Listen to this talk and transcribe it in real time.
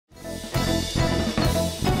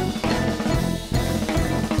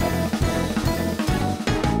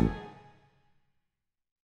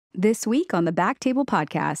this week on the BackTable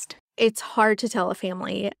podcast. It's hard to tell a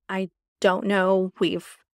family, I don't know,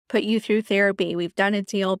 we've put you through therapy, we've done a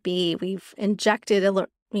DLB, we've injected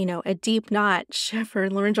a deep notch for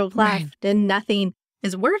laryngeal cleft, and nothing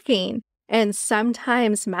is working. And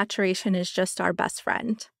sometimes maturation is just our best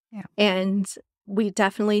friend. Yeah. And we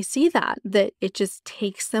definitely see that it just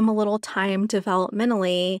takes them a little time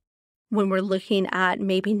developmentally when we're looking at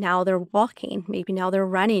maybe now they're walking, maybe now they're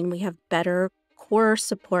running, we have better core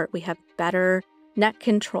support, we have better neck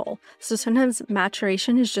control. So sometimes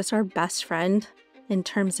maturation is just our best friend in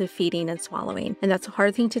terms of feeding and swallowing. And that's a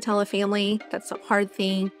hard thing to tell a family. That's a hard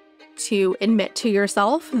thing to admit to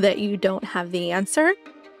yourself that you don't have the answer,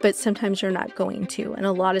 but sometimes you're not going to. And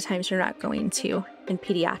a lot of times you're not going to in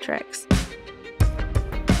pediatrics.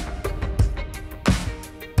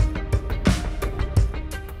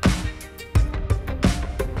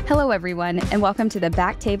 Hello, everyone, and welcome to the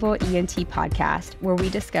BackTable ENT podcast, where we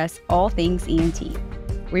discuss all things ENT.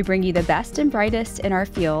 We bring you the best and brightest in our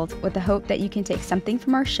field with the hope that you can take something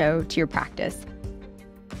from our show to your practice.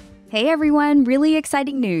 Hey, everyone, really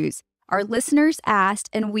exciting news. Our listeners asked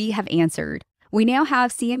and we have answered. We now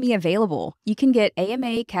have CME available. You can get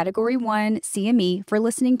AMA Category 1 CME for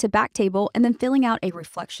listening to BackTable and then filling out a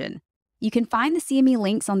reflection. You can find the CME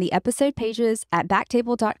links on the episode pages at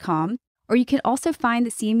backtable.com, or you can also find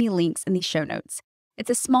the CME links in the show notes. It's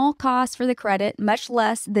a small cost for the credit, much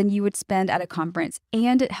less than you would spend at a conference,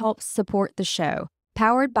 and it helps support the show.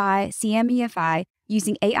 Powered by CMEFI,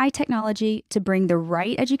 using AI technology to bring the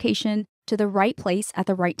right education to the right place at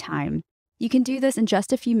the right time. You can do this in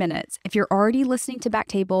just a few minutes. If you're already listening to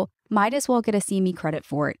BackTable, might as well get a CME credit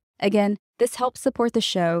for it. Again, this helps support the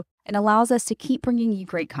show and allows us to keep bringing you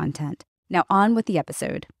great content. Now on with the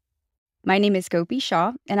episode. My name is Gopi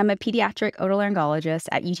Shah, and I'm a pediatric otolaryngologist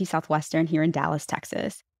at UT Southwestern here in Dallas,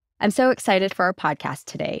 Texas. I'm so excited for our podcast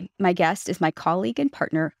today. My guest is my colleague and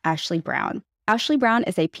partner, Ashley Brown. Ashley Brown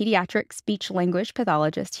is a pediatric speech-language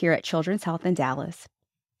pathologist here at Children's Health in Dallas.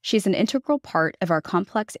 She's an integral part of our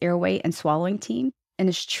complex airway and swallowing team and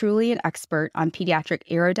is truly an expert on pediatric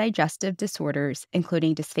aerodigestive disorders,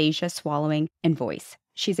 including dysphagia, swallowing, and voice.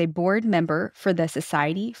 She's a board member for the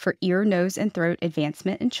Society for Ear, Nose, and Throat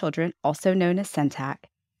Advancement in Children, also known as SENTAC.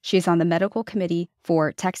 She is on the medical committee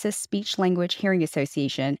for Texas Speech Language Hearing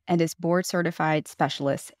Association and is board certified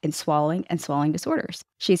specialist in swallowing and swallowing disorders.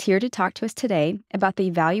 She's here to talk to us today about the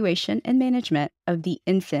evaluation and management of the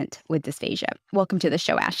infant with dysphagia. Welcome to the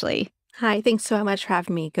show, Ashley. Hi, thanks so much for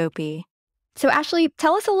having me, Gopi. So Ashley,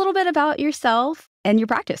 tell us a little bit about yourself and your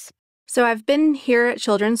practice. So I've been here at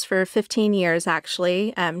Children's for 15 years,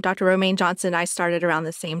 actually. Dr. Romaine Johnson and I started around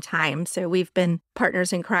the same time, so we've been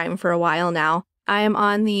partners in crime for a while now. I am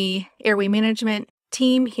on the airway management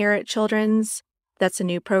team here at Children's. That's a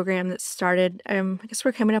new program that started, I guess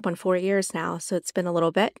we're coming up on 4 years now, so it's been a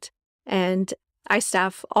little bit. And I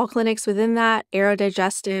staff all clinics within that,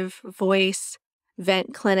 aerodigestive, voice,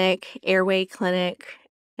 vent clinic, airway clinic,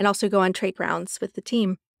 and also go on trach rounds with the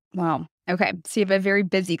team. Wow. Okay. So you have a very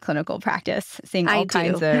busy clinical practice, seeing all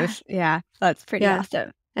kinds of, that's pretty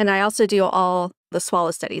awesome. And I also do all the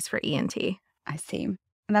swallow studies for ENT. I see. And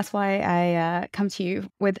that's why I come to you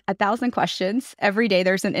with 1,000 questions. Every day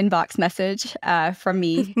there's an inbox message from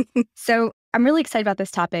me. So I'm really excited about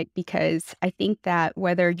this topic because I think that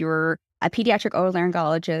whether you're a pediatric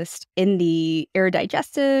otolaryngologist in the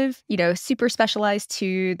aerodigestive, super specialized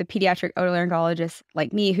to the pediatric otolaryngologist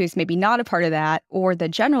like me, who's maybe not a part of that, or the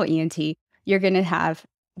general ENT, you're going to have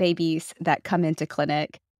babies that come into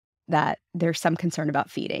clinic that there's some concern about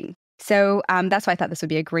feeding. So that's why I thought this would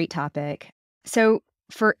be a great topic. So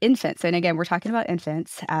for infants, and again, we're talking about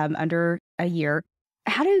infants under a year,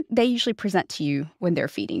 how do they usually present to you when they're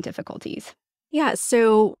feeding difficulties? Yeah,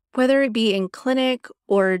 so whether it be in clinic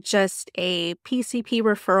or just a PCP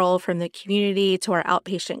referral from the community to our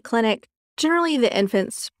outpatient clinic, generally the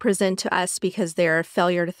infants present to us because they're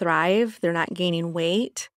failure to thrive, they're not gaining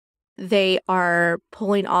weight, they are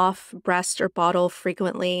pulling off breast or bottle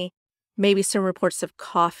frequently, maybe some reports of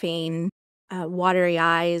coughing, watery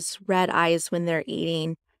eyes, red eyes when they're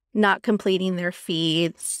eating, not completing their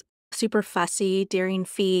feeds, super fussy during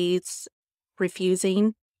feeds,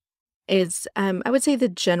 refusing. Is, I would say, the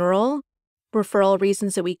general referral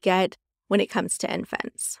reasons that we get when it comes to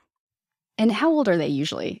infants. And how old are they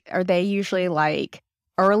usually? Are they usually like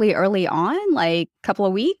early on, like a couple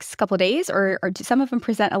of weeks, couple of days, or do some of them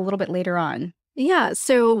present a little bit later on? Yeah,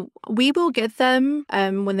 so we will get them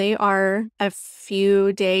when they are a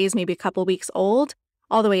few days, maybe a couple of weeks old,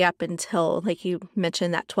 all the way up until, like you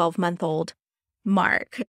mentioned, that 12-month-old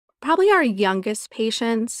mark. Probably our youngest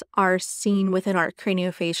patients are seen within our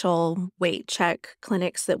craniofacial weight check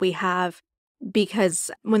clinics that we have,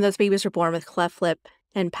 because when those babies are born with cleft lip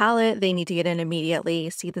and palate, they need to get in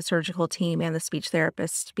immediately, see the surgical team and the speech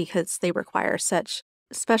therapist because they require such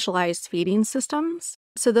specialized feeding systems.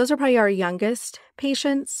 So those are probably our youngest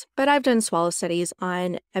patients, but I've done swallow studies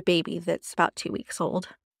on a baby that's about 2 weeks old.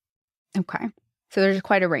 Okay. So there's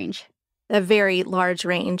quite a range. A very large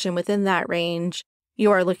range, and within that range,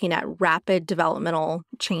 you are looking at rapid developmental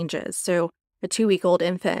changes. So a 2-week-old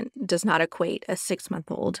infant does not equate a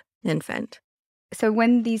 6-month-old infant. So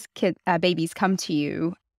when these babies come to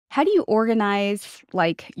you, how do you organize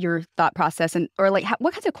like your thought process or like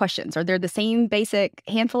what kinds of questions? Are there the same basic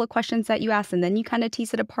handful of questions that you ask and then you kind of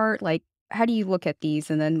tease it apart? Like how do you look at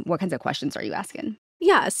these and then what kinds of questions are you asking?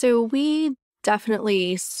 Yeah, so we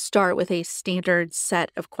definitely start with a standard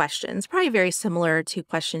set of questions, probably very similar to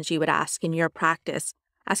questions you would ask in your practice,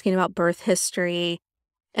 asking about birth history,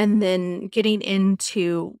 and then getting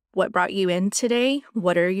into what brought you in today.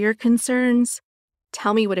 What are your concerns?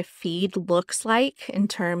 Tell me what a feed looks like in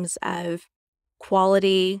terms of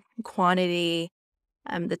quality, quantity,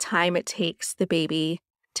 the time it takes the baby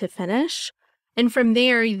to finish. And from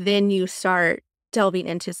there, then you start delving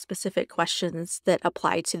into specific questions that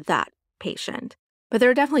apply to that patient. But there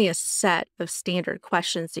are definitely a set of standard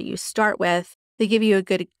questions that you start with. They give you a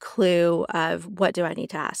good clue of what do I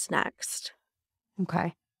need to ask next.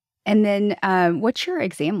 Okay. And then what's your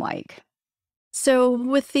exam like? So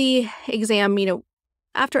with the exam,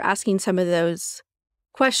 after asking some of those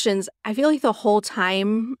questions, I feel like the whole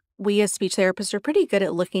time we as speech therapists are pretty good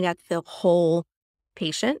at looking at the whole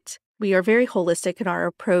patient. We are very holistic in our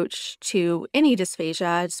approach to any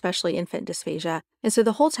dysphagia, especially infant dysphagia. And so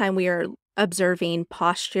the whole time we are observing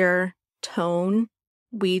posture, tone.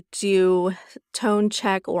 We do tone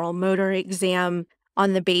check, oral motor exam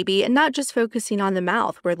on the baby, and not just focusing on the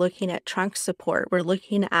mouth. We're looking at trunk support. We're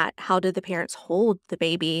looking at how did the parents hold the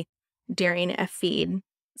baby during a feed.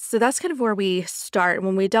 So that's kind of where we start.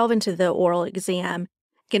 When we delve into the oral exam,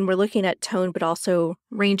 again, we're looking at tone, but also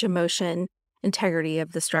range of motion, integrity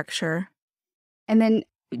of the structure. And then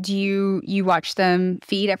do you watch them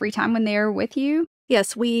feed every time when they're with you?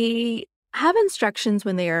 Yes, we have instructions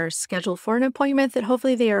when they are scheduled for an appointment that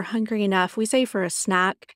hopefully they are hungry enough. We say for a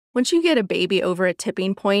snack. Once you get a baby over a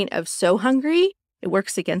tipping point of so hungry, it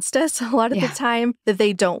works against us a lot of the time that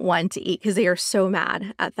they don't want to eat because they are so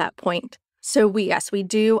mad at that point. So we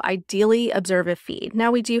do ideally observe a feed.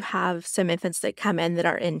 Now we do have some infants that come in that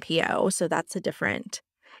are NPO, so that's a different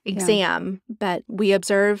exam, but we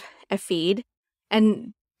observe a feed.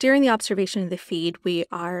 And during the observation of the feed, we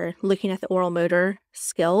are looking at the oral motor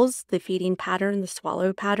skills, the feeding pattern, the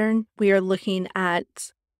swallow pattern. We are looking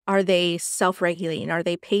at, are they self-regulating? Are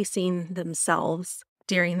they pacing themselves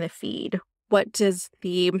during the feed? What does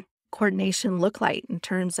the coordination look like in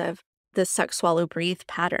terms of the suck, swallow, breathe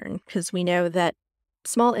pattern? Because we know that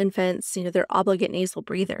small infants, they're obligate nasal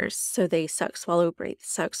breathers. So they suck, swallow,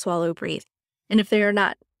 breathe. And if they are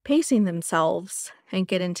not pacing themselves and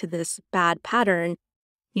get into this bad pattern,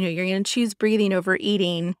 you're going to choose breathing over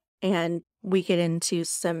eating. And we get into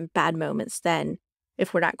some bad moments then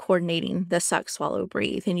if we're not coordinating the suck, swallow,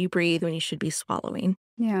 breathe. And you breathe when you should be swallowing.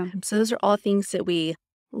 Yeah. So those are all things that we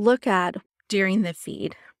look at during the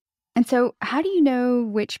feed. And so how do you know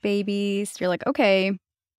which babies you're like, okay,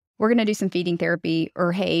 we're going to do some feeding therapy,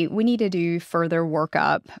 or hey, we need to do further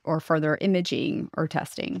workup or further imaging or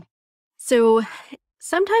testing? So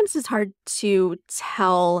sometimes it's hard to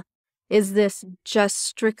tell, is this just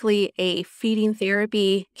strictly a feeding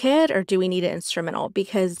therapy kit or do we need an instrumental?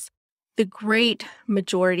 Because the great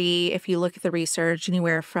majority, if you look at the research,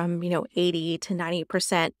 anywhere from 80 to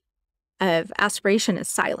 90% of aspiration is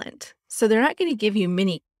silent. So they're not going to give you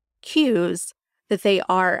many cues that they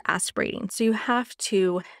are aspirating. So you have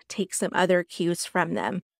to take some other cues from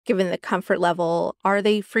them, given the comfort level. Are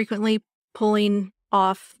they frequently pulling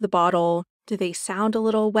off the bottle? Do they sound a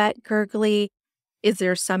little wet, gurgly? Is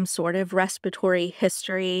there some sort of respiratory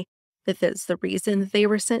history that is the reason that they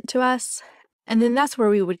were sent to us? And then that's where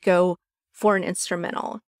we would go for an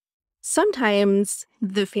instrumental. Sometimes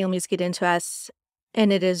the families get into us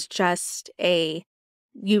and it is just a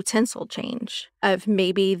utensil change of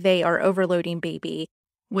maybe they are overloading baby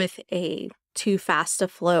with a too fast a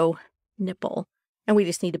flow nipple and we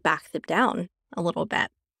just need to back them down a little bit.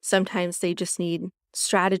 Sometimes they just need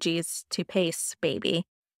strategies to pace baby.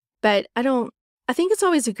 But I think it's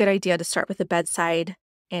always a good idea to start with a bedside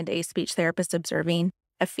and a speech therapist observing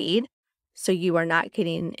a feed so you are not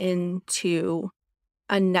getting into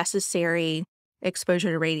unnecessary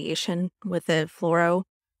exposure to radiation with a fluoro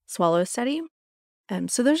swallow study.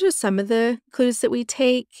 So those are some of the clues that we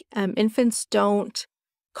take. Infants don't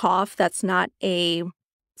cough. That's not a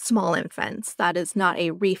small infants. That is not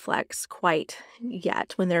a reflex quite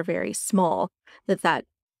yet when they're very small, that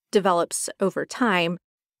develops over time.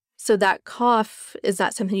 So that cough is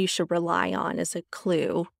not something you should rely on as a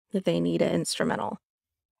clue that they need an instrumental.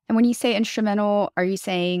 And when you say instrumental, are you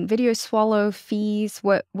saying video swallow, fees?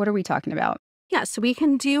 What are we talking about? Yeah, so we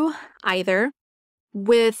can do either.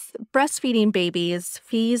 With breastfeeding babies,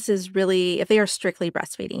 fees is really, if they are strictly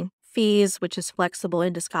breastfeeding, fees, which is flexible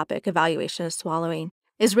endoscopic evaluation of swallowing,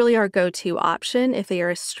 is really our go-to option if they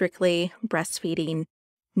are a strictly breastfeeding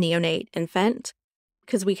neonate infant,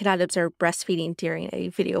 because we cannot observe breastfeeding during a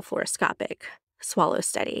videofluoroscopic swallow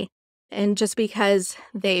study. And just because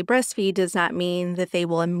they breastfeed does not mean that they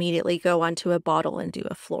will immediately go onto a bottle and do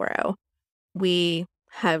a fluoro. We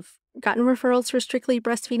have gotten referrals for strictly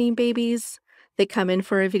breastfeeding babies. They come in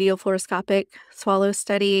for a videofluoroscopic swallow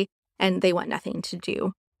study, and they want nothing to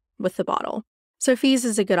do with the bottle. So fees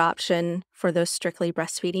is a good option for those strictly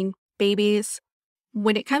breastfeeding babies.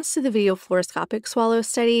 When it comes to the videofluoroscopic swallow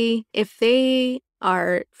study, if they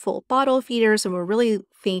are full bottle feeders and we're really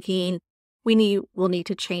thinking we'll need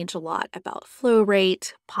to change a lot about flow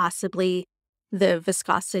rate, possibly the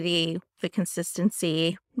viscosity, the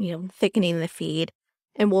consistency, thickening the feed,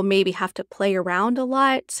 and we'll maybe have to play around a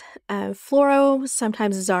lot. Fluoro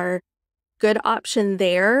sometimes is our good option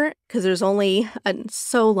there because there's only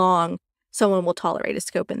so long someone will tolerate a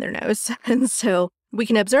scope in their nose. And so we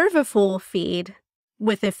can observe a full feed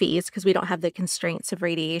with the fees because we don't have the constraints of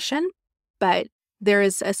radiation, but there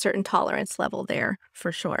is a certain tolerance level there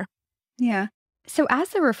for sure. Yeah. So as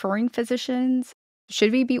the referring physicians,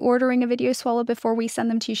 should we be ordering a video swallow before we send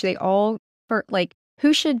them to you? Should they all,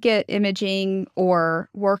 who should get imaging or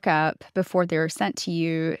workup before they're sent to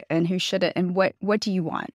you and who shouldn't? And what do you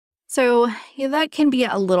want? So that can be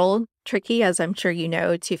a little tricky, as I'm sure you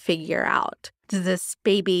know, to figure out. Does this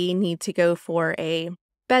baby need to go for a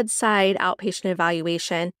bedside outpatient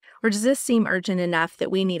evaluation, or does this seem urgent enough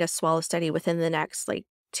that we need a swallow study within the next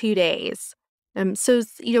 2 days? So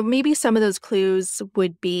maybe some of those clues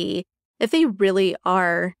would be if they really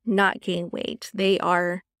are not gaining weight, they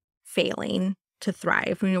are failing to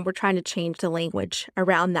thrive. We're trying to change the language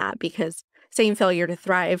around that because saying failure to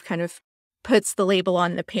thrive kind of puts the label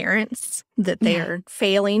on the parents that they are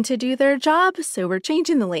failing to do their job. So we're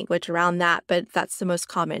changing the language around that, but that's the most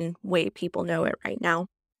common way people know it right now.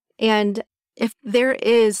 And if there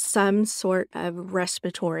is some sort of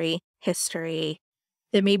respiratory history,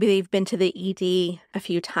 that maybe they've been to the ED a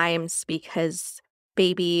few times because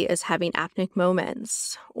baby is having apneic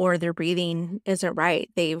moments or their breathing isn't right,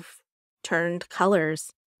 they've turned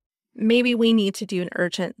colors, maybe we need to do an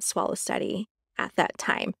urgent swallow study at that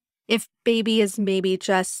time. If baby is maybe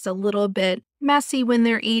just a little bit messy when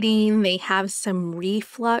they're eating, they have some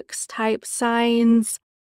reflux type signs,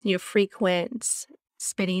 frequent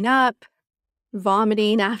spitting up,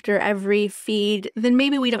 vomiting after every feed, then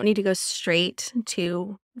maybe we don't need to go straight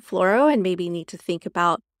to fluoro and maybe need to think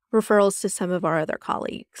about referrals to some of our other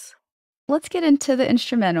colleagues. Let's get into the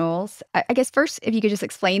instrumentals. I guess first, if you could just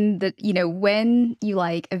explain when you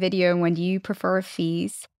like a video and when do you prefer a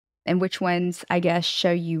fees and which ones, I guess,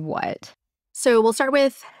 show you what. So we'll start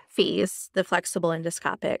with fees, the flexible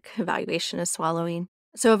endoscopic evaluation of swallowing.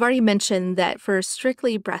 So I've already mentioned that for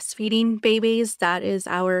strictly breastfeeding babies, that is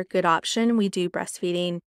our good option. We do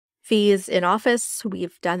breastfeeding fees in office.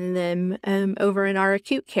 We've done them over in our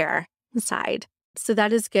acute care side. So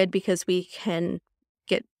that is good because we can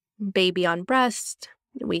get baby on breast.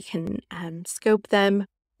 We can scope them,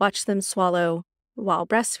 watch them swallow while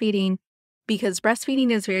breastfeeding, because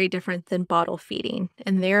breastfeeding is very different than bottle feeding.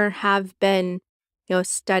 And there have been, a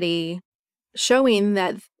study showing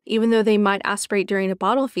that even though they might aspirate during a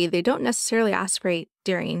bottle feed, they don't necessarily aspirate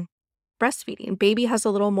during breastfeeding. Baby has a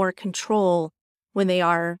little more control when they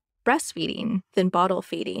are breastfeeding than bottle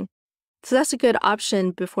feeding. So that's a good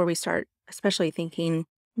option before we start, especially thinking,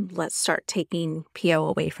 let's start taking PO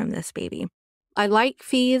away from this baby. I like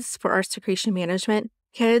fees for our secretion management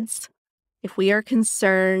kids. If we are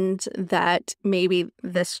concerned that maybe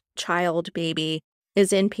this child baby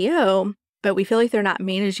is in PO, but we feel like they're not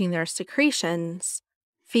managing their secretions,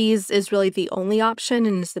 fees is really the only option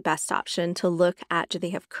and is the best option to look at. Do they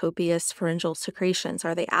have copious pharyngeal secretions?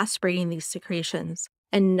 Are they aspirating these secretions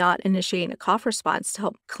and not initiating a cough response to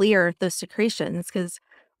help clear those secretions? Because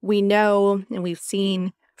we know and we've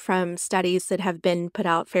seen from studies that have been put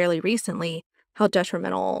out fairly recently how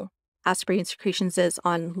detrimental aspirating secretions is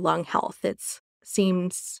on lung health. It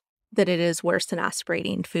seems that it is worse than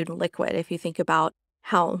aspirating food and liquid if you think about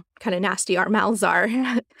how kind of nasty our mouths are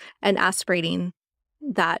and aspirating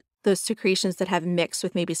those secretions that have mixed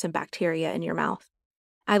with maybe some bacteria in your mouth.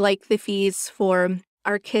 I like the fees for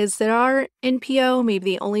our kids that are NPO.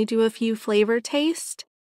 Maybe they only do a few flavor taste,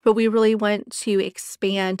 but we really want to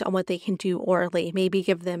expand on what they can do orally. Maybe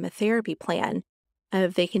give them a therapy plan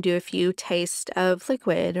if they can do a few taste of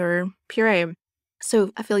liquid or puree.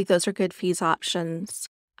 So I feel like those are good fees options.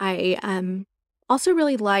 I also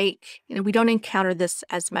really like, we don't encounter this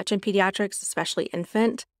as much in pediatrics, especially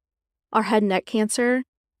infant, our head and neck cancer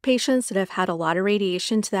patients that have had a lot of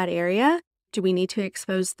radiation to that area. Do we need to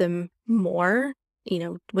expose them more,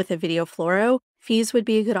 with a video fluoro? Fees would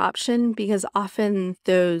be a good option because often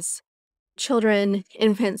those children,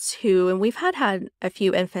 infants and we've had a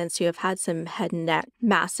few infants who have had some head and neck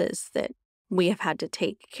masses that we have had to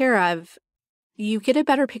take care of. You get a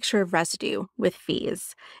better picture of residue with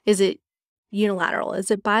fees. Is it unilateral? Is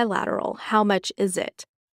it bilateral? How much is it?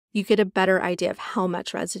 You get a better idea of how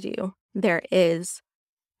much residue there is.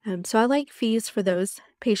 So I like fees for those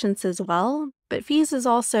patients as well, but fees is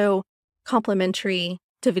also complementary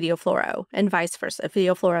to video fluoro and vice versa.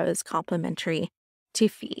 Video fluoro is complementary to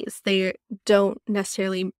fees. They don't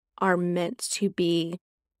necessarily are meant to be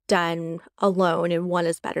done alone and one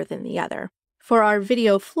is better than the other. For our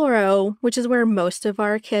video fluoro, which is where most of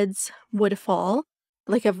our kids would fall,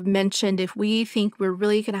 like I've mentioned, if we think we're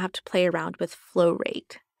really going to have to play around with flow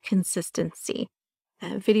rate, consistency,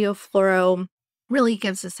 video fluoro really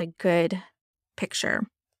gives us a good picture.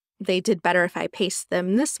 They did better if I paced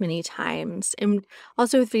them this many times. And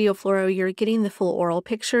also with video fluoro, you're getting the full oral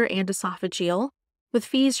picture and esophageal. With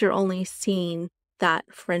fees, you're only seeing that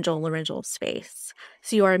pharyngeal laryngeal space.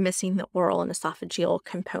 So you are missing the oral and esophageal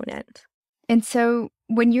component. And so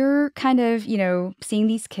when you're kind of, seeing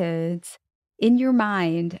these kids, in your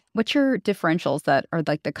mind, what's your differentials that are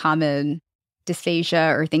like the common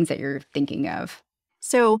dysphagia or things that you're thinking of?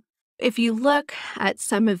 So if you look at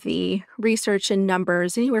some of the research and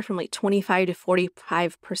numbers, anywhere from like 25 to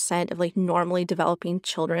 45% of like normally developing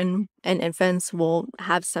children and infants will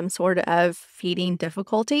have some sort of feeding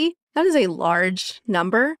difficulty. That is a large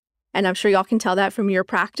number. And I'm sure y'all can tell that from your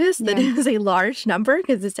practice that it is a large number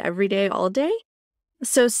because it's every day, all day.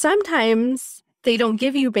 So sometimes they don't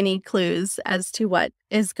give you many clues as to what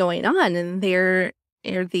is going on. And they're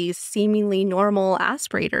these seemingly normal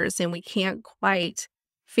aspirators, and we can't quite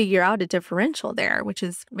figure out a differential there, which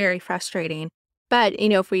is very frustrating. But,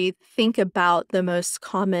 if we think about the most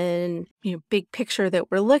common, big picture that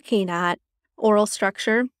we're looking at, oral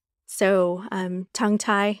structure. So tongue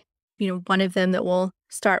tie, one of them that we'll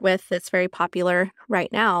start with that's very popular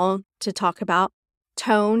right now to talk about.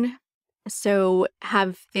 Tone. So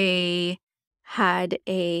have they had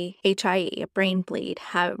a HIE, a brain bleed?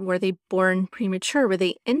 Were they born premature? Were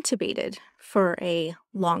they intubated for a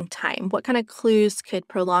long time? What kind of clues could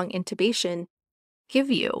prolonged intubation give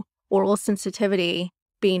you? Oral sensitivity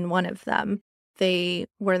being one of them. They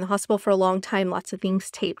were in the hospital for a long time, lots of things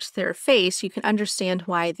taped to their face. You can understand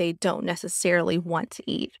why they don't necessarily want to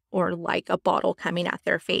eat or like a bottle coming at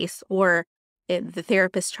their face or the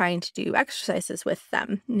therapist trying to do exercises with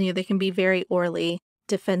them. They can be very orally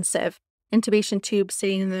defensive. Intubation tube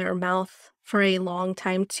sitting in their mouth for a long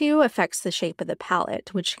time too affects the shape of the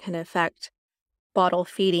palate, which can affect bottle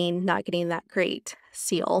feeding, not getting that great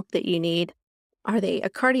seal that you need. Are they a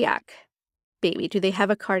cardiac baby? Do they have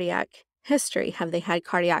a cardiac history? Have they had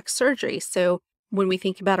cardiac surgery? So when we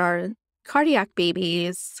think about our cardiac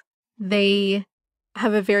babies, they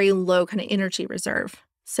have a very low kind of energy reserve.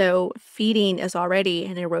 So feeding is already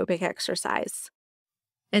an aerobic exercise.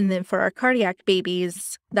 And then for our cardiac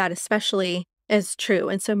babies, that especially is true.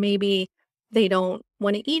 And so maybe they don't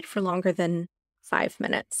want to eat for longer than 5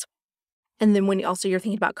 minutes. And then when you're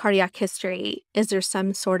thinking about cardiac history, is there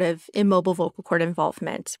some sort of immobile vocal cord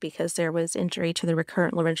involvement because there was injury to the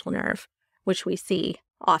recurrent laryngeal nerve, which we see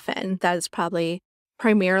often? That is probably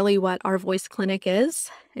primarily what our voice clinic is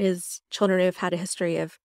children who have had a history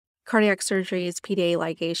of cardiac surgeries, PDA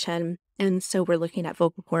ligation, and so we're looking at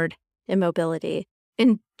vocal cord immobility.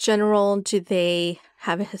 In general, do they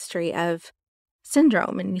have a history of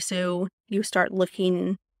syndrome? And so you start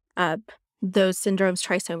looking up those syndromes,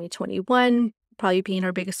 trisomy 21, probably being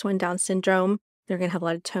our biggest one, Down syndrome. They're going to have a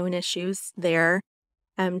lot of tone issues there.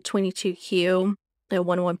 22q,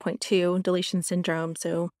 11.2 deletion syndrome,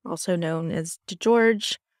 so also known as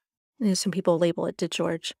DeGeorge. Some people label it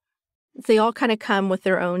DeGeorge. They all kind of come with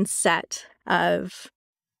their own set of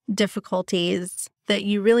difficulties that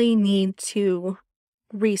you really need to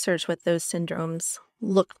research what those syndromes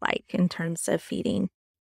look like in terms of feeding.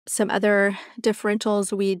 Some other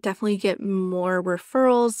differentials, we definitely get more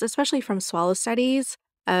referrals, especially from swallow studies,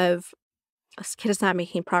 of a kid is not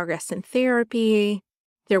making progress in therapy.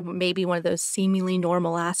 there may be one of those seemingly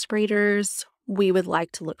normal aspirators, we would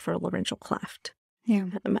like to look for a laryngeal cleft. Yeah.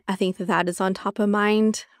 I think that is on top of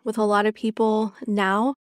mind with a lot of people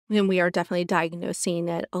now. And we are definitely diagnosing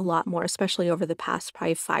it a lot more, especially over the past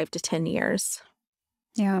probably 5 to 10 years.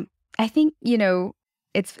 Yeah. I think,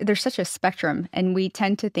 there's such a spectrum, and we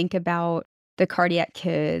tend to think about the cardiac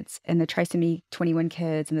kids and the trisomy 21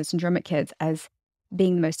 kids and the syndromic kids as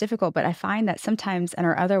being the most difficult. But I find that sometimes in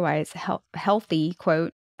our otherwise healthy,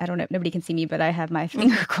 quote, I don't know, nobody can see me, but I have my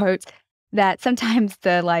finger quotes, that sometimes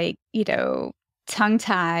the tongue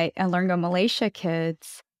tie and laryngomalacia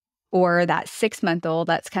kids, or that 6-month-old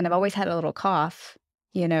that's kind of always had a little cough,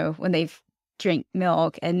 when they've drank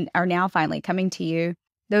milk and are now finally coming to you,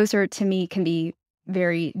 those are, to me, can be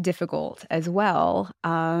very difficult as well,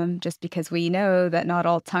 just because we know that not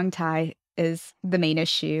all tongue tie is the main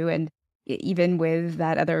issue. And even with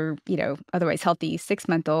that other, otherwise healthy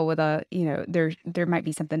 6-month-old with there might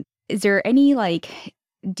be something. Is there any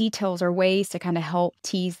details or ways to kind of help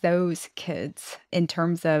tease those kids in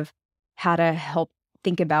terms of how to help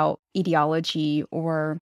think about etiology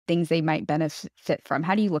or things they might benefit from?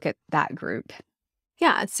 How do you look at that group?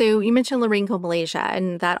 Yeah, so you mentioned laryngomalacia,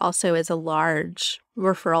 and that also is a large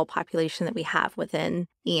referral population that we have within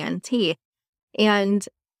ENT. And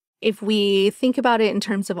if we think about it in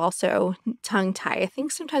terms of also tongue tie, I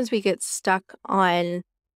think sometimes we get stuck on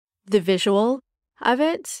the visual of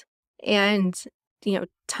it. And,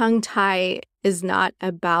 tongue tie is not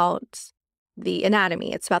about the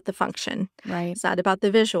anatomy, it's about the function. Right. It's not about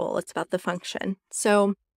the visual, it's about the function.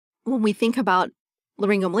 So when we think about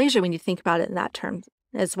laryngomalacia, when you think about it in that term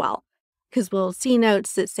as well, because we'll see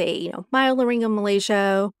notes that say, mild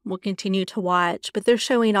laryngomalacia, we'll continue to watch, but they're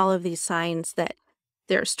showing all of these signs that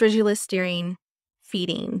their stridulous steering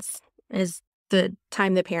feedings is the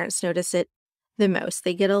time the parents notice it the most.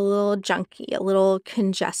 They get a little junky, a little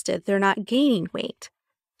congested. They're not gaining weight.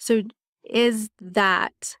 So is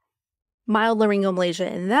that mild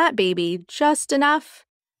laryngomalacia in that baby just enough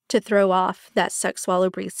to throw off that suck, swallow,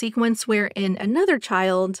 breathe sequence, where in another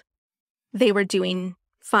child, they were doing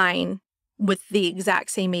fine with the exact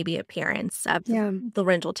same maybe appearance of the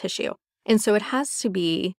laryngeal tissue? And so it has to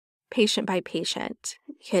be patient by patient,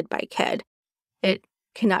 kid by kid. It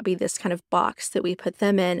cannot be this kind of box that we put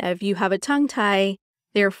them in of you have a tongue tie,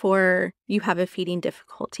 therefore you have a feeding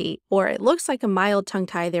difficulty, or it looks like a mild tongue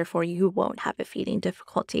tie, therefore you won't have a feeding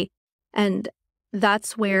difficulty. And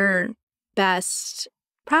that's where best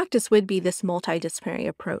practice would be this multidisciplinary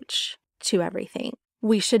approach to everything.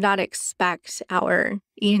 We should not expect our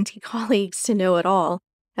ENT colleagues to know it all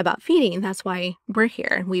about feeding. That's why we're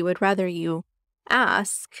here. We would rather you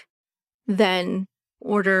ask than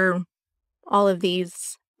order all of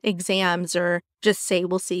these exams or just say,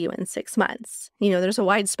 we'll see you in 6 months. There's a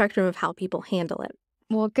wide spectrum of how people handle it.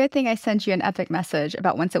 Well, good thing I sent you an epic message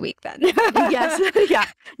about once a week then. Yes. Yeah.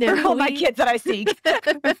 No, for all my kids that I see.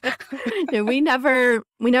 No, we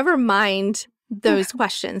never mind those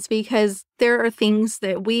questions, because there are things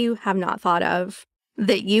that we have not thought of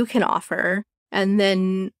that you can offer. And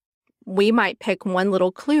then we might pick one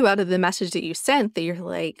little clue out of the message that you sent that you're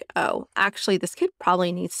like, oh, actually, this kid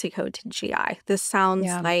probably needs to go to GI. This sounds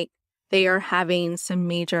like they are having some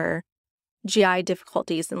major GI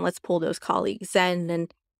difficulties, and let's pull those colleagues in.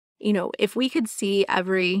 And, if we could see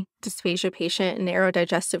every dysphagia patient in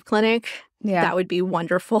aerodigestive clinic, that would be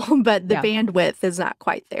wonderful. But the bandwidth is not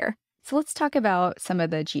quite there. So let's talk about some of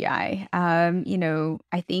the GI.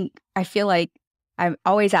 I feel like I'm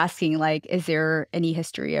always asking, is there any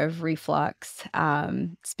history of reflux,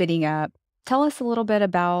 spitting up? Tell us a little bit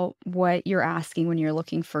about what you're asking when you're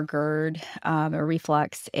looking for GERD or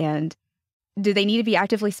reflux, and do they need to be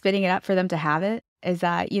actively spitting it up for them to have it? Is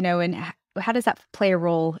that, and how does that play a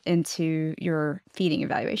role into your feeding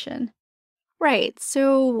evaluation? Right.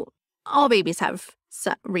 So all babies have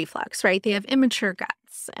reflux, right? They have immature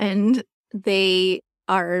guts and they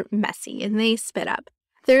are messy and they spit up.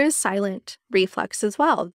 There is silent reflux as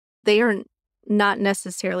well. They are not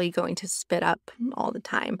necessarily going to spit up all the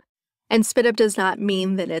time. And spit up does not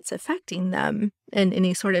mean that it's affecting them in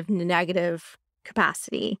any sort of negative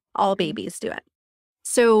capacity. All babies do it.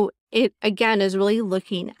 So it, again, is really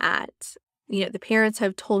looking at, the parents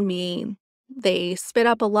have told me they spit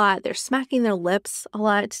up a lot. They're smacking their lips a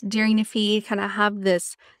lot during a feed, kind of have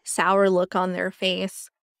this sour look on their face.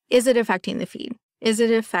 Is it affecting the feed? Is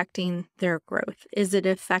it affecting their growth? Is it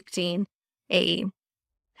affecting a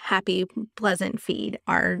happy, pleasant feed?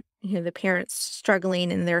 Are the parents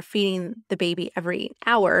struggling and they're feeding the baby every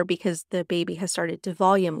hour because the baby has started to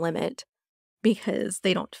volume limit because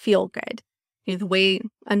they don't feel good? The way,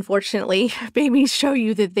 unfortunately, babies show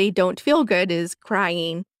you that they don't feel good is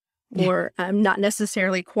crying or not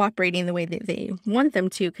necessarily cooperating the way that they want them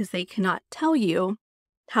to because they cannot tell you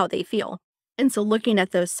how they feel. And so looking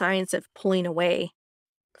at those signs of pulling away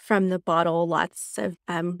from the bottle, lots of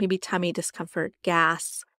maybe tummy discomfort,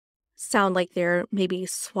 gas, sound like they're maybe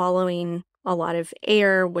swallowing a lot of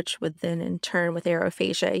air, which would then in turn with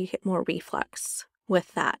aerophagia, you get more reflux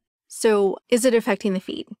with that. So is it affecting the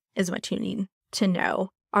feed is what you need to know.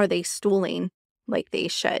 Are they stooling like they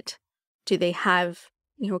should? Do they have,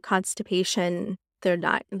 constipation? They're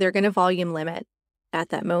going to volume limit at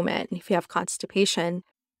that moment. If you have constipation,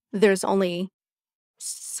 there's only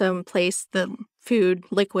some place the food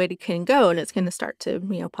liquid can go, and it's going to start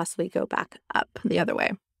to, possibly go back up the other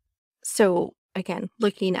way. So again,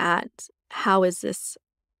 looking at how is this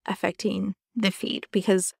affecting the feed?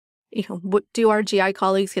 Because, do our GI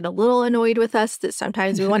colleagues get a little annoyed with us that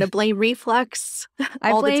sometimes we want to blame reflux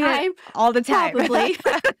all the time? All the time. Probably.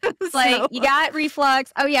 It's like, you got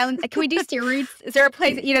reflux. Oh, yeah. Can we do steroids? Is there a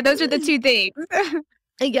place? Those are the two things.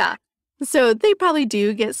 Yeah. So they probably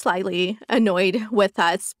do get slightly annoyed with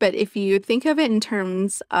us. But if you think of it in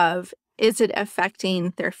terms of, is it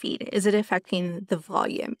affecting their feed? Is it affecting the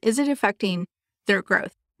volume? Is it affecting their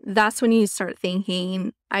growth? That's when you start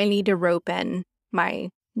thinking, I need to rope in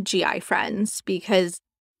my GI friends, because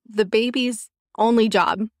the baby's only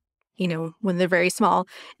job, when they're very small,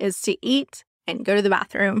 is to eat and go to the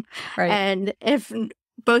bathroom. Right. And if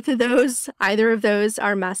either of those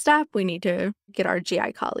are messed up, we need to get our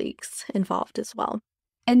GI colleagues involved as well.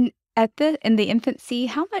 And in the infancy,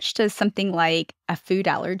 how much does something like a food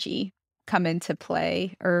allergy come into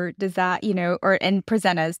play? Or does that, and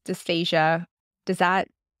present as dysphagia, does that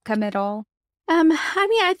come at all?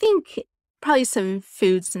 I think probably some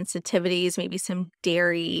food sensitivities, maybe some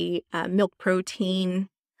dairy, milk protein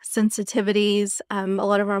sensitivities. A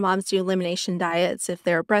lot of our moms do elimination diets if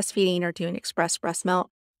they're breastfeeding or doing express breast milk.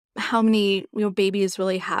 How many babies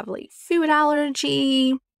really have like food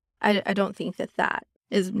allergy? I don't think that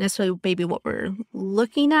is necessarily maybe what we're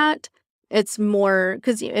looking at. It's more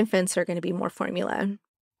because infants are going to be more formula,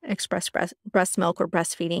 express breast milk or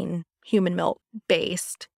breastfeeding human milk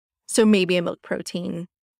based. So maybe a milk protein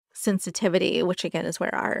sensitivity, which again is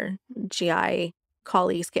where our GI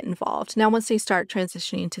colleagues get involved. Now, once they start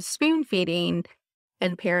transitioning to spoon feeding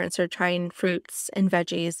and parents are trying fruits and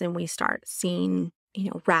veggies, and we start seeing,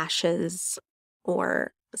 rashes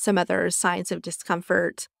or some other signs of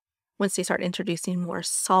discomfort, once they start introducing more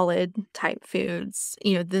solid type foods,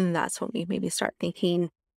 then that's when we maybe start thinking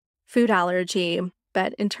food allergy.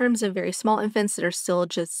 But in terms of very small infants that are still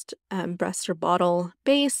just breast or bottle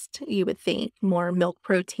based, you would think more milk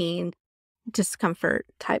protein discomfort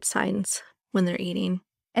type signs when they're eating.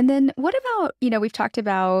 And then what about, we've talked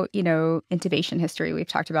about, intubation history. We've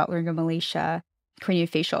talked about laryngomalacia,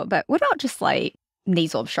 craniofacial, but what about just like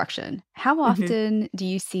nasal obstruction? How often do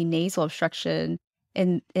you see nasal obstruction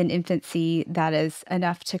in infancy that is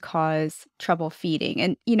enough to cause trouble feeding?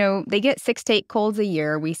 And, they get 6 to 8 colds a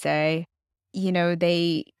year, we say.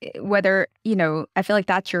 I feel like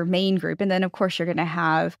that's your main group. And then, of course, you're going to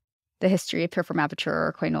have the history of piriform aperture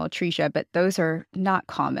or choanal atresia, but those are not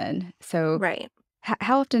common. So right.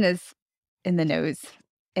 How often is in the nose,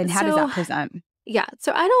 and how does that present? Yeah.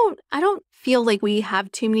 So I don't feel like we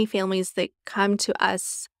have too many families that come to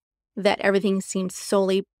us that everything seems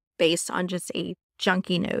solely based on just a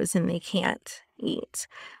junky nose and they can't eat.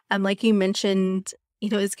 Like you mentioned,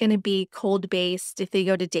 it's going to be cold based if they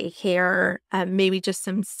go to daycare, maybe just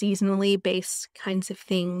some seasonally based kinds of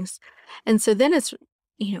things. And so then it's,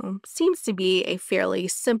 seems to be a fairly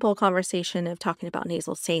simple conversation of talking about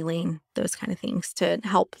nasal saline, those kind of things to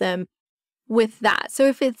help them with that. So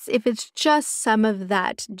if it's just some of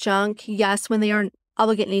that junk, yes. When they are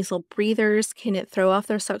obligate nasal breathers, can it throw off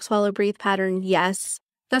their suck, swallow, breathe pattern? Yes.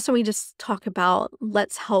 That's when we just talk about,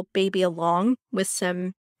 let's help baby along with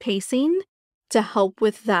some pacing to help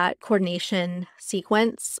with that coordination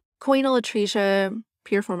sequence. Choanal atresia,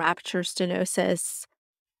 piriform aperture stenosis,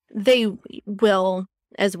 they will,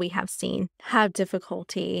 as we have seen, have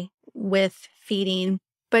difficulty with feeding.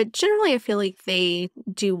 But generally, I feel like they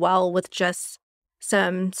do well with just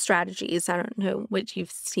some strategies. I don't know what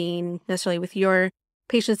you've seen necessarily with your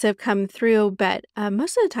patients that have come through, but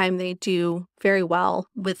most of the time they do very well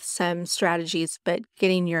with some strategies, but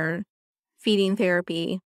getting your feeding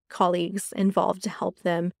therapy colleagues involved to help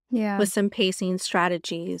them with some pacing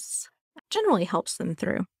strategies generally helps them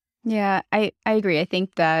through. Yeah, I agree. I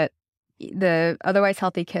think that the otherwise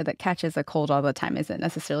healthy kid that catches a cold all the time isn't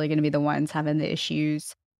necessarily going to be the ones having the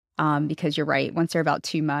issues, because you're right. Once they're about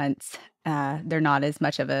 2 months, they're not as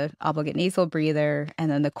much of a obligate nasal breather.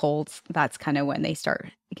 And then the colds, that's kind of when they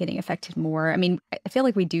start getting affected more. I mean, I feel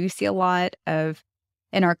like we do see a lot of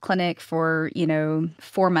in our clinic for,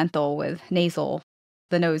 4-month-old with nasal,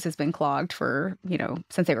 the nose has been clogged for,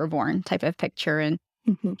 since they were born type of picture. And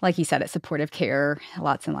like you said, it's supportive care,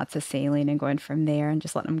 lots and lots of saline and going from there and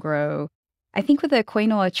just letting them grow. I think with the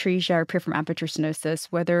choanal atresia or piriform aperture stenosis,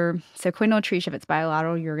 choanal atresia, if it's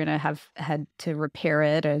bilateral, you're going to have had to repair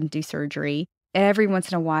it and do surgery. Every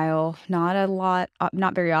once in a while, not a lot,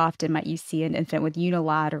 not very often, might you see an infant with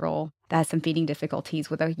unilateral that has some feeding difficulties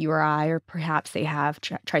with a URI, or perhaps they have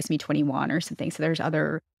trisomy 21 or something. So there's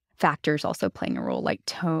other factors also playing a role, like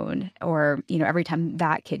tone, or, every time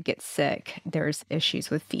that kid gets sick, there's issues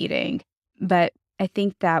with feeding. But I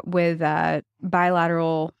think that with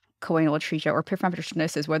bilateral choanal atresia or piriform aperture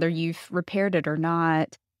stenosis, whether you've repaired it or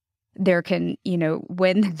not, there can,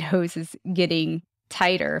 when the nose is getting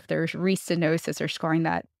tighter, if there's restenosis or scarring,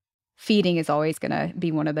 that feeding is always going to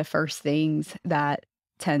be one of the first things that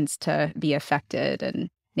tends to be affected, and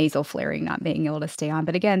nasal flaring not being able to stay on.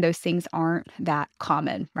 But again, those things aren't that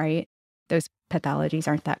common, right? Those pathologies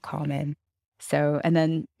aren't that common. So,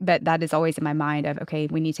 but that is always in my mind of, okay,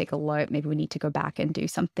 we need to take a look. Maybe we need to go back and do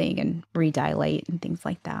something and redilate and things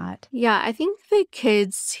like that. Yeah, I think the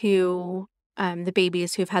kids the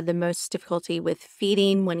babies who've had the most difficulty with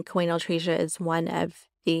feeding when choanal atresia is one of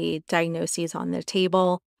the diagnoses on the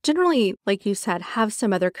table, generally, like you said, have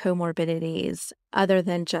some other comorbidities other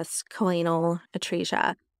than just choanal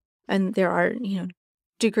atresia. And there are,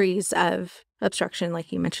 degrees of obstruction,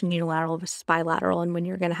 like you mentioned, unilateral versus bilateral. And when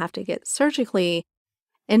you're going to have to get surgically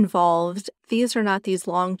involved, these are not these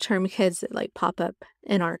long-term kids that like pop up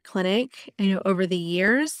in our clinic, over the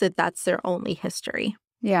years, that's their only history.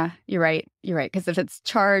 Yeah, you're right. You're right. Because if it's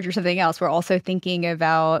charge or something else, we're also thinking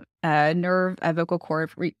about a vocal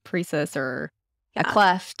cord paresis or a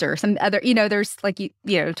cleft or some other, there's like,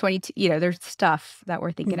 22, there's stuff that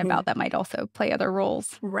we're thinking about that might also play other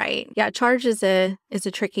roles. Right. Yeah. Charge is a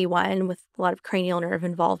tricky one with a lot of cranial nerve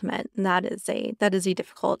involvement. And that is a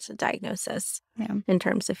difficult diagnosis in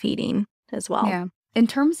terms of feeding as well. Yeah. In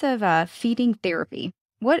terms of feeding therapy,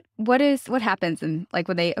 what happens in like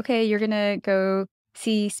when you're going to go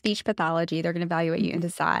see speech pathology, they're going to evaluate you and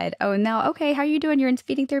decide, oh, and now, okay, how are you doing? You're in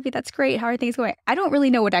feeding therapy. That's great. How are things going? I don't really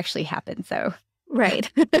know what actually happens, though. Right.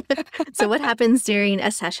 So what happens during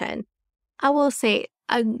a session? I will say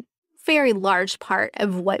a very large part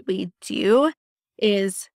of what we do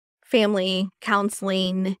is family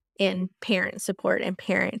counseling and parent support and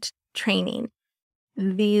parent training.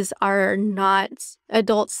 These are not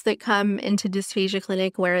adults that come into dysphagia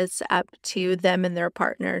clinic where it's up to them and their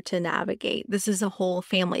partner to navigate. This is a whole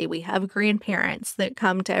family. We have grandparents that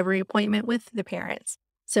come to every appointment with the parents.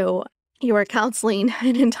 So you are counseling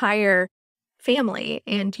an entire family,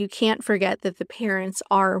 and you can't forget that the parents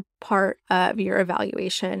are part of your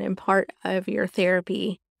evaluation and part of your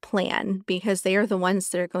therapy plan, because they are the ones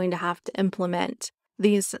that are going to have to implement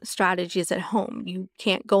these strategies at home. You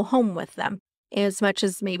can't go home with them. As much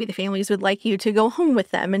as maybe the families would like you to go home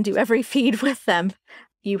with them and do every feed with them,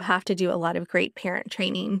 you have to do a lot of great parent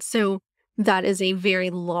training. So that is a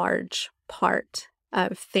very large part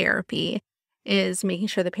of therapy, is making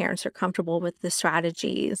sure the parents are comfortable with the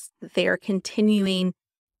strategies, that they are continuing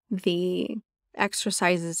the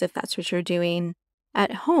exercises if that's what you're doing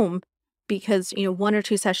at home, because 1 or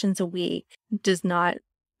 2 sessions a week does not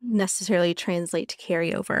necessarily translate to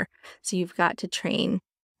carryover. So you've got to train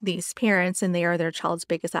these parents, and they are their child's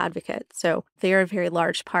biggest advocate. So they are a very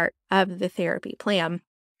large part of the therapy plan.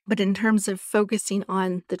 But in terms of focusing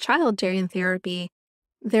on the child during therapy,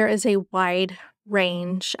 there is a wide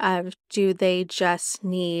range of, do they just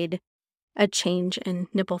need a change in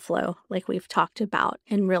nipple flow like we've talked about,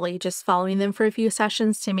 and really just following them for a few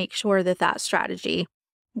sessions to make sure that that strategy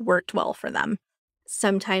worked well for them.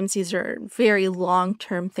 Sometimes these are very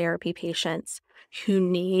long-term therapy patients who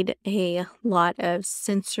need a lot of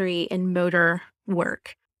sensory and motor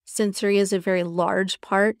work. Sensory is a very large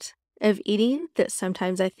part of eating that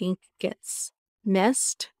sometimes I think gets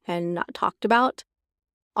missed and not talked about.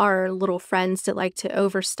 Our little friends that like to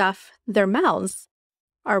overstuff their mouths,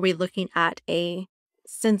 are we looking at a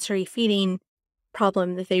sensory feeding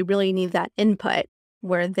problem that they really need that input,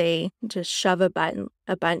 where they just shove a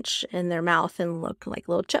bunch in their mouth and look like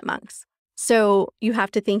little chipmunks? So you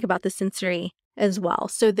have to think about the sensory as well.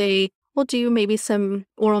 So they will do maybe some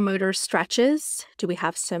oral motor stretches. Do we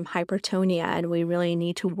have some hypertonia and we really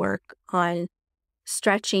need to work on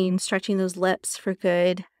stretching those lips for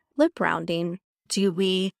good lip rounding? Do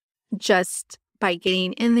we just by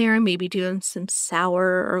getting in there and maybe doing some sour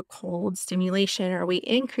or cold stimulation? Are we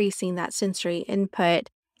increasing that sensory input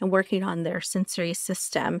and working on their sensory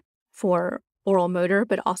system for oral motor,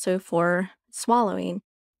 but also for swallowing?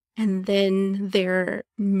 And then their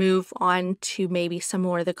move on to maybe some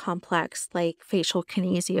more of the complex, like facial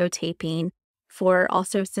kinesiotaping for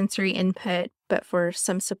also sensory input, but for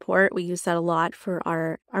some support. We use that a lot for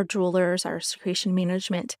our droolers, our secretion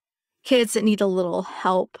management. Kids that need a little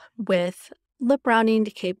help with lip rounding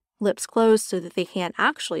to keep lips closed so that they can't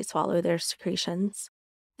actually swallow their secretions.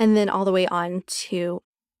 And then all the way on to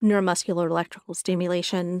neuromuscular electrical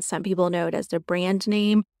stimulation. Some people know it as their brand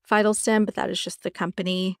name, VitalStim, but that is just the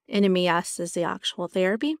company. NMES is the actual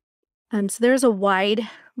therapy. So there's a wide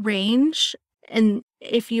range. And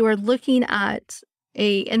if you are looking at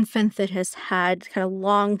a infant that has had kind of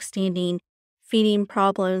long-standing feeding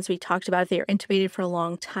problems, we talked about if they are intubated for a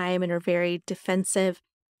long time and are very defensive,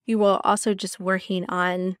 you will also just working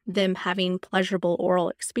on them having pleasurable oral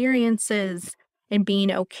experiences and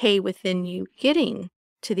being okay within you getting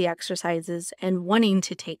to the exercises and wanting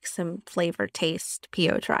to take some flavor taste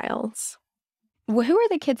PO trials. Well, who are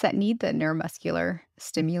the kids that need the neuromuscular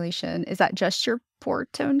stimulation? Is that just your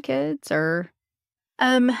port tone kids, or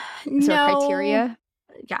is there a No. criteria?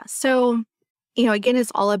 Yeah. So, again,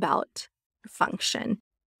 it's all about function.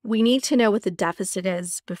 We need to know what the deficit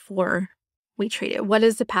is before we treat it. What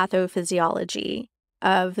is the pathophysiology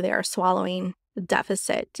of their swallowing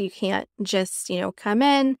deficit? You can't just, come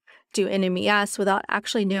in, do NMES without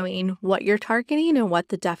actually knowing what you're targeting and what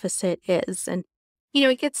the deficit is. And,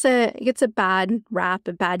 it gets a bad rap,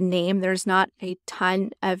 a bad name. There's not a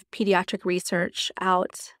ton of pediatric research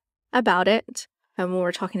out about it. And when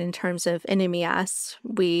we're talking in terms of NMES,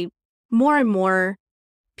 more and more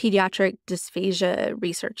pediatric dysphagia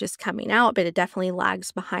research is coming out, but it definitely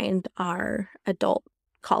lags behind our adult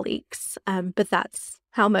colleagues. But that's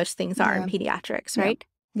how most things are in pediatrics, right?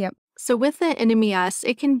 Yep. So with the NMES,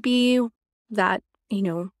 it can be that,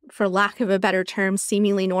 for lack of a better term,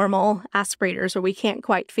 seemingly normal aspirators where we can't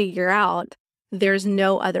quite figure out. There's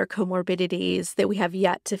no other comorbidities that we have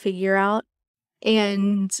yet to figure out.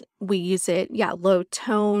 And we use it, low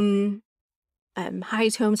tone, high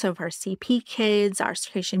tone, some of our CP kids, our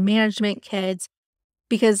secretion management kids,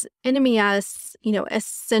 because NMES,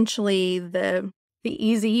 essentially the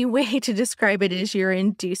easy way to describe it is you're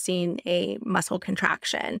inducing a muscle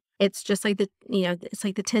contraction. It's just like it's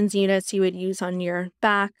like the TENS units you would use on your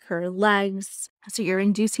back or legs. So you're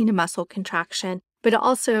inducing a muscle contraction, but it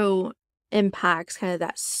also impacts kind of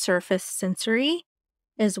that surface sensory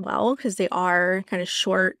as well, because they are kind of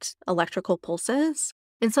short electrical pulses.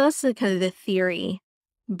 And so that's kind of the theory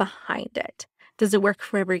behind it. Does it work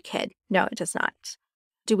for every kid? No, it does not.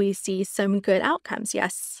 Do we see some good outcomes?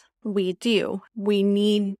 Yes, we do. We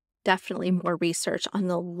need definitely more research on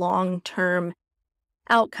the long-term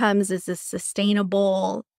outcomes. Is this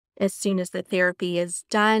sustainable? As soon as the therapy is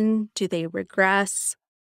done, do they regress?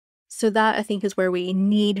 So that, I think, is where we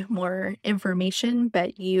need more information,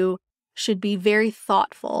 but you should be very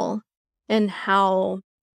thoughtful in how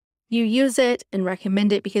you use it and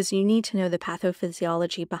recommend it, because you need to know the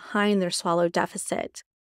pathophysiology behind their swallow deficit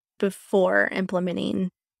before implementing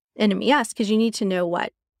NMES, because you need to know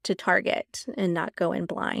what to target and not go in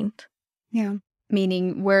blind. Yeah.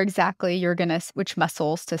 Meaning where exactly you're going to, which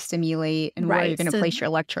muscles to stimulate and where you're going to place your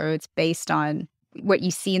electrodes based on what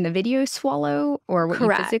you see in the video swallow or what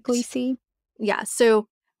you physically see? Yeah. So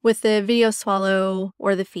with the video swallow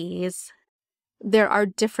or the fees, there are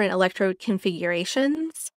different electrode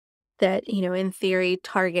configurations that, in theory,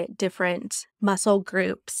 target different muscle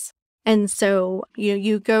groups. And so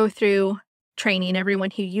you go through training. Everyone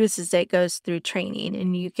who uses it goes through training,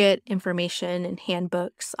 and you get information and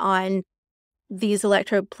handbooks on these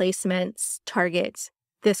electrode placements target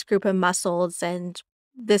this group of muscles and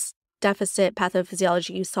this deficit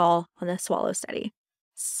pathophysiology you saw on the swallow study.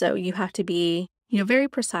 So you have to be, very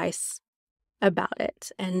precise about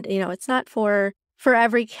it. And, it's not for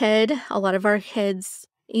every kid. A lot of our kids,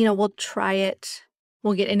 we'll try it.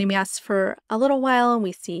 We'll get NMES for a little while and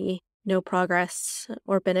we see no progress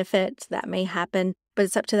or benefit. That may happen, but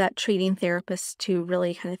it's up to that treating therapist to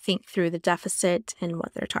really kind of think through the deficit and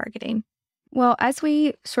what they're targeting. Well, as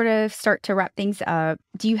we sort of start to wrap things up,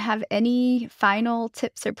 do you have any final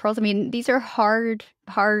tips or pearls? I mean, these are hard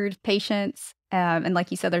patients. And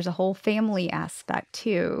like you said, there's a whole family aspect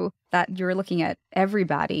too, that you're looking at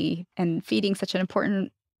everybody, and feeding such an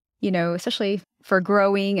important, especially for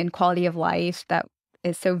growing and quality of life, that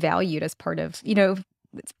is so valued as part of,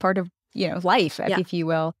 it's part of, life, if you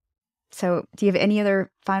will. So do you have any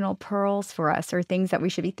other final pearls for us or things that we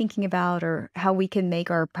should be thinking about or how we can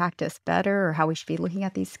make our practice better or how we should be looking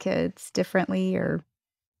at these kids differently or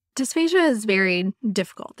Dysphagia is very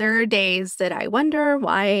difficult. There are days that I wonder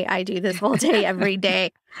why I do this all day, every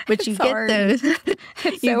day, but you it's get hard. those.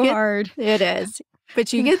 It's you so get, hard. It is,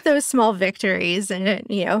 but you get those small victories and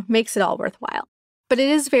it, makes it all worthwhile. But it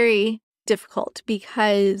is very difficult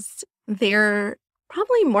because there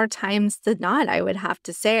probably more times than not, I would have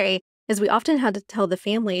to say, is we often had to tell the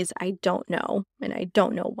families, I don't know, and I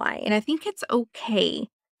don't know why. And I think it's okay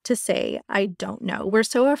to say, I don't know. We're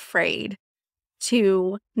so afraid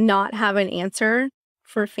to not have an answer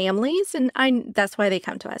for families. And that's why they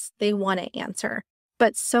come to us. They want an answer.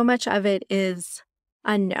 But so much of it is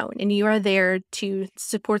unknown. And you are there to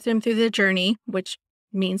support them through the journey, which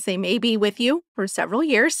means they may be with you for several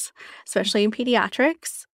years, especially in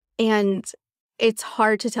pediatrics. And it's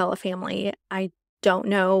hard to tell a family, I don't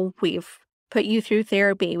know. We've put you through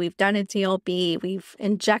therapy. We've done a DLB. We've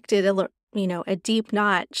injected a deep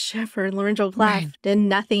notch for laryngeal cleft and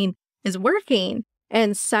nothing is working.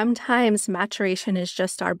 And sometimes maturation is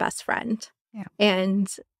just our best friend. Yeah.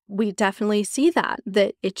 And we definitely see that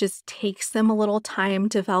it just takes them a little time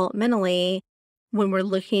developmentally when we're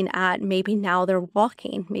looking at maybe now they're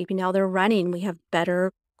walking, maybe now they're running. We have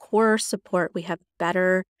better core support. We have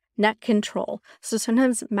better neck control. So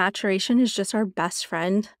sometimes maturation is just our best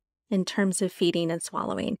friend in terms of feeding and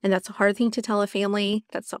swallowing. And that's a hard thing to tell a family.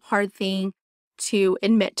 That's a hard thing to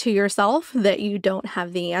admit to yourself that you don't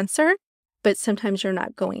have the answer, but sometimes you're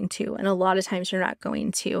not going to. And a lot of times you're not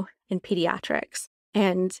going to in pediatrics.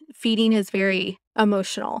 And feeding is very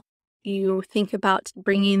emotional. You think about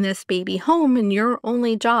bringing this baby home and your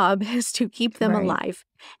only job is to keep them alive.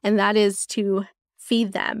 And that is to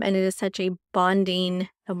feed them. And it is such a bonding,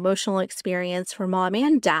 emotional experience for mom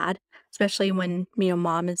and dad, especially when,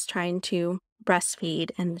 mom is trying to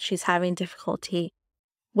breastfeed and she's having difficulty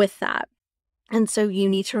with that. And so you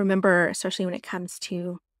need to remember, especially when it comes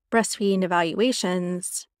to breastfeeding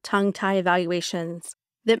evaluations, tongue tie evaluations,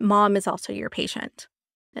 that mom is also your patient.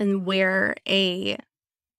 And where a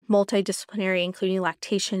multidisciplinary, including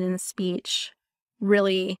lactation and speech,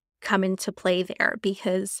 really come into play there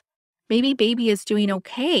because maybe baby is doing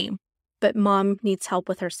okay, but mom needs help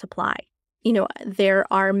with her supply. There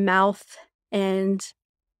are mouth and,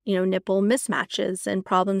 nipple mismatches and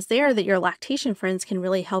problems there that your lactation friends can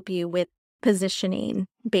really help you with positioning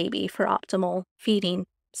baby for optimal feeding.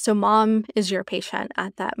 So mom is your patient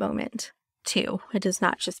at that moment too. It is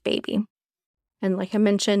not just baby. And like I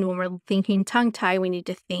mentioned, when we're thinking tongue tie, we need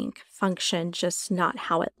to think function, just not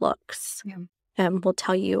how it looks. Yeah. Will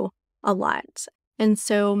tell you a lot. And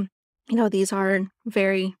so, these are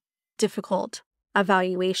very difficult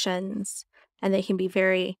evaluations and they can be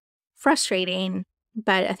very frustrating.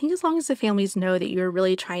 But I think as long as the families know that you're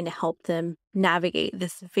really trying to help them navigate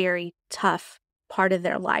this very tough part of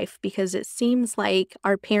their life, because it seems like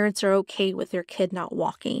our parents are okay with their kid not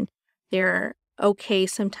walking. They're okay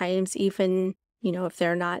sometimes even, if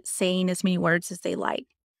they're not saying as many words as they like.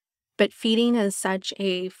 But feeding is such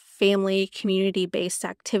a family, community-based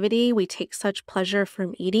activity. We take such pleasure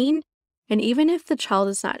from eating. And even if the child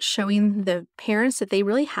is not showing the parents that they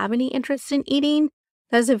really have any interest in eating,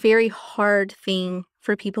 that is a very hard thing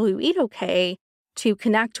for people who eat okay to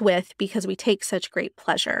connect with because we take such great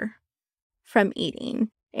pleasure from eating.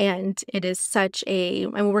 And it is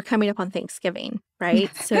we're coming up on Thanksgiving,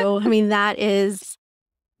 right? So, that is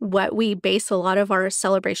what we base a lot of our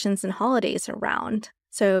celebrations and holidays around.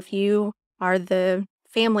 So if you are the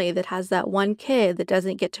family that has that one kid that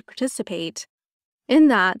doesn't get to participate in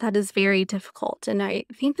that is very difficult. And I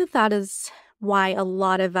think that is why a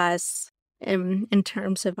lot of us, in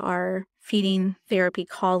terms of our feeding therapy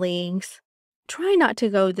colleagues, try not to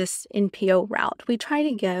go this NPO route. We try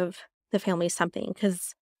to give the family something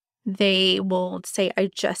because they will say, I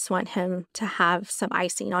just want him to have some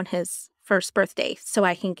icing on his first birthday so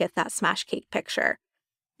I can get that smash cake picture.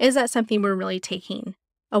 Is that something we're really taking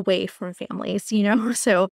away from families,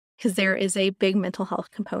 So, because there is a big mental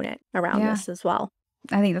health component around this as well.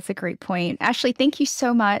 I think that's a great point. Ashley, thank you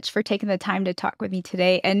so much for taking the time to talk with me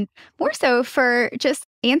today, and more so for just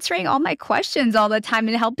answering all my questions all the time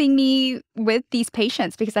and helping me with these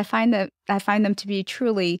patients, because I find them to be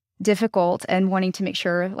truly difficult and wanting to make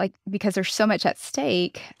sure, because there's so much at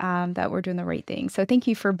stake, that we're doing the right thing. So thank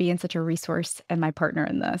you for being such a resource and my partner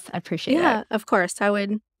in this. I appreciate it. Yeah, of course. I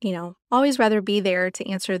would, always rather be there to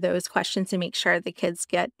answer those questions and make sure the kids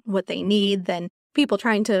get what they need than people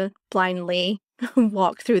trying to blindly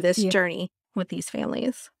walk through this journey with these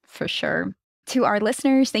families. For sure. To our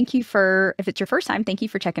listeners, thank you for, if it's your first time, thank you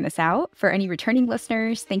for checking us out. For any returning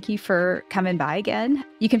listeners, thank you for coming by again.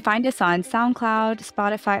 You can find us on SoundCloud,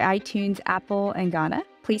 Spotify, iTunes, Apple, and Ghana.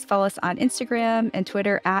 Please follow us on Instagram and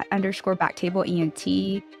Twitter @_BackTable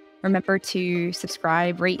ENT. Remember to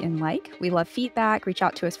subscribe, rate, and like. We love feedback. Reach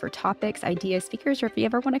out to us for topics, ideas, speakers, or if you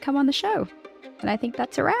ever want to come on the show. And I think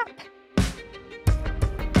that's a wrap.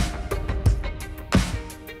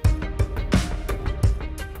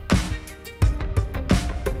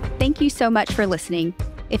 Thank you so much for listening.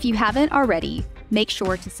 If you haven't already, make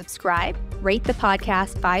sure to subscribe, rate the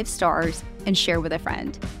podcast 5 stars, and share with a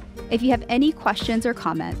friend. If you have any questions or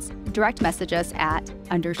comments, direct message us at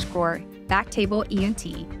 _BackTable ENT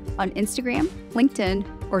on Instagram, LinkedIn,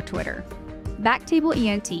 or Twitter. BackTable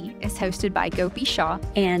ENT is hosted by Gopi Shah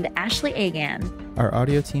and Ashley Agan. Our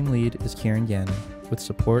audio team lead is Kieran Gannon, with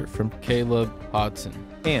support from Caleb Hodson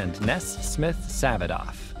and Ness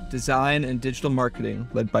Smith-Savadoff. Design and digital marketing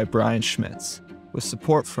led by Brian Schmitz, with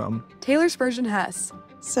support from Taylor Spurgeon Hess.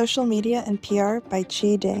 Social media and PR by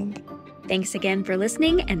Chi Ding. Thanks again for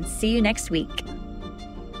listening, and see you next week.